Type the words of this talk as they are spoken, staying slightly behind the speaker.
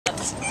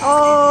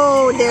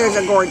Oh, there's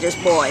a gorgeous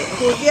boy.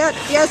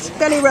 Yes,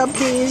 belly rub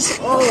please.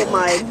 Oh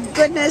my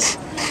goodness.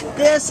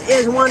 This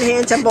is one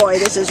handsome boy.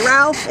 This is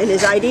Ralph, and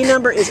his ID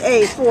number is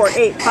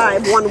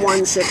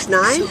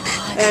A4851169.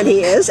 And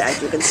he is,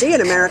 as you can see,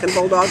 an American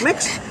Bulldog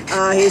mix.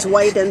 He's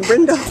white and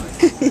brindle.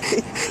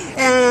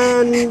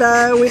 And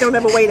we don't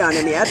have a weight on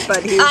him yet,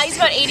 but he's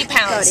about 80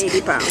 pounds. About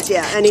 80 pounds,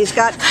 yeah. And he's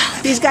got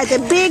the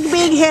big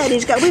head.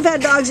 We've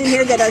had dogs in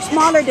here that are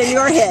smaller than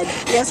your head.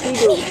 Yes, we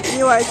do.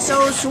 You are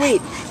so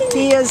sweet.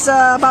 He is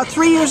about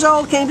 3 years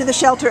old, came to the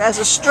shelter as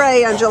a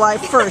stray on July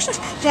 1st.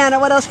 Jana,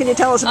 what else can you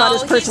tell us about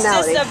his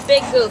personality? He's just a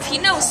big goof. He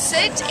knows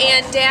sit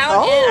and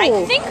down, and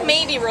I think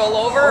maybe roll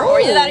over,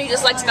 or either that or he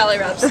just likes belly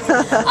rubs.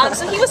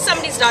 So he was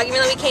somebody's dog, even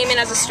though he came in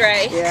as a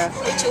stray. Yeah.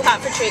 Too hot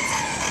for treats.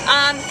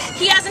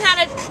 He has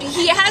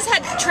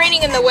had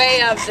training in the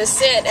way of the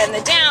sit and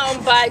the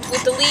down, but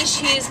with the leash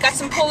he's got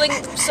some pulling,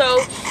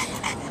 so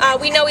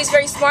we know he's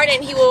very smart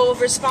and he will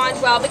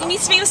respond well. But he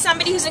needs to be with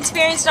somebody who's an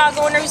experienced dog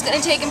owner who's going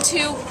to take him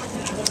to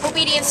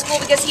obedience school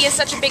because he is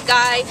such a big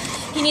guy.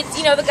 He needs,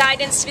 the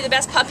guidance to be the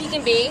best pup he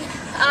can be.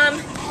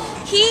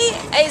 He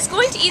is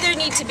going to either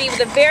need to be with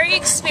a very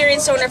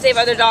experienced owner if they have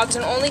other dogs,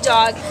 an only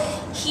dog.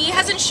 He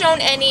hasn't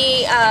shown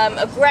any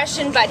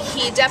aggression, but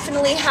he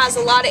definitely has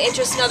a lot of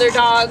interest in other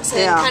dogs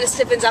and kind of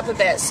stiffens up a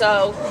bit.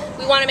 So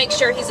we want to make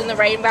sure he's in the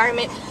right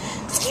environment.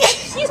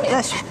 Excuse me.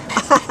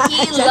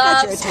 He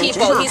loves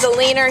people. Huh? He's a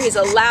leaner. He's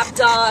a lap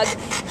dog.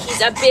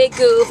 He's a big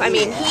goof. I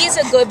mean, he's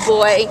a good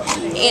boy.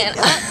 And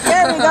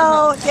there we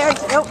go. Yep,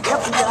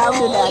 I'll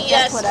do that.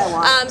 Yes. That's what I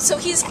want. So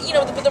he's,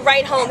 with the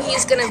right home,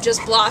 he's going to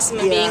just blossom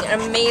and being an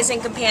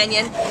amazing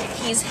companion.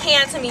 He's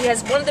handsome. He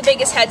has one of the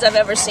biggest heads I've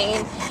ever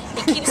seen.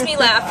 He keeps me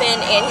laughing,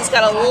 and he's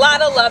got a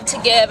lot of love to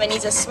give, and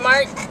he's a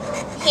smart,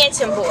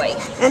 handsome boy.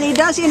 And he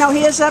does, he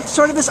has that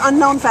sort of this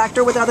unknown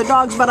factor with other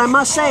dogs, but I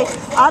must say,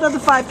 out of the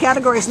 5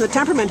 categories in the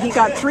temperament, he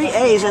got 3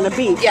 A's and a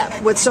B. Yeah.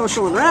 With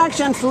social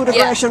interaction, food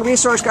aggression,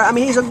 resource guard. I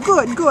mean, he's a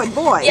good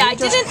boy. Yeah, I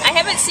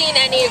haven't seen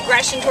any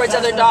aggression towards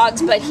other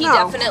dogs, but he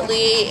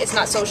definitely is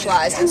not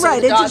socialized. And so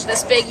with a dog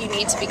this big, you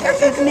need to be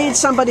careful. It needs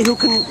somebody who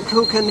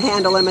can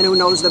handle him and who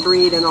knows the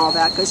breed and all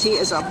that, because he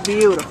is a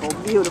beautiful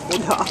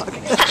dog.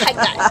 I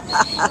got it.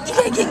 You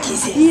gotta get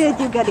kisses.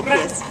 Yeah, you gotta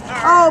kiss.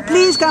 Oh,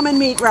 please come and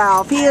meet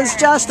Ralph. He is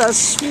just a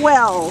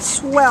swell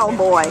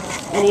boy.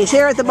 And he's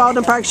here at the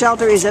Baldwin Park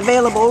Shelter. He's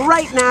available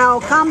right now.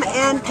 Come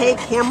and take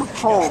him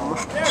home.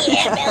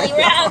 Yeah, belly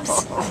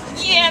rubs.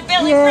 Yeah,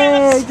 belly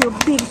rubs. Yeah, you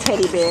big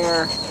teddy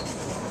bear.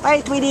 Bye,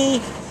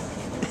 Tweety.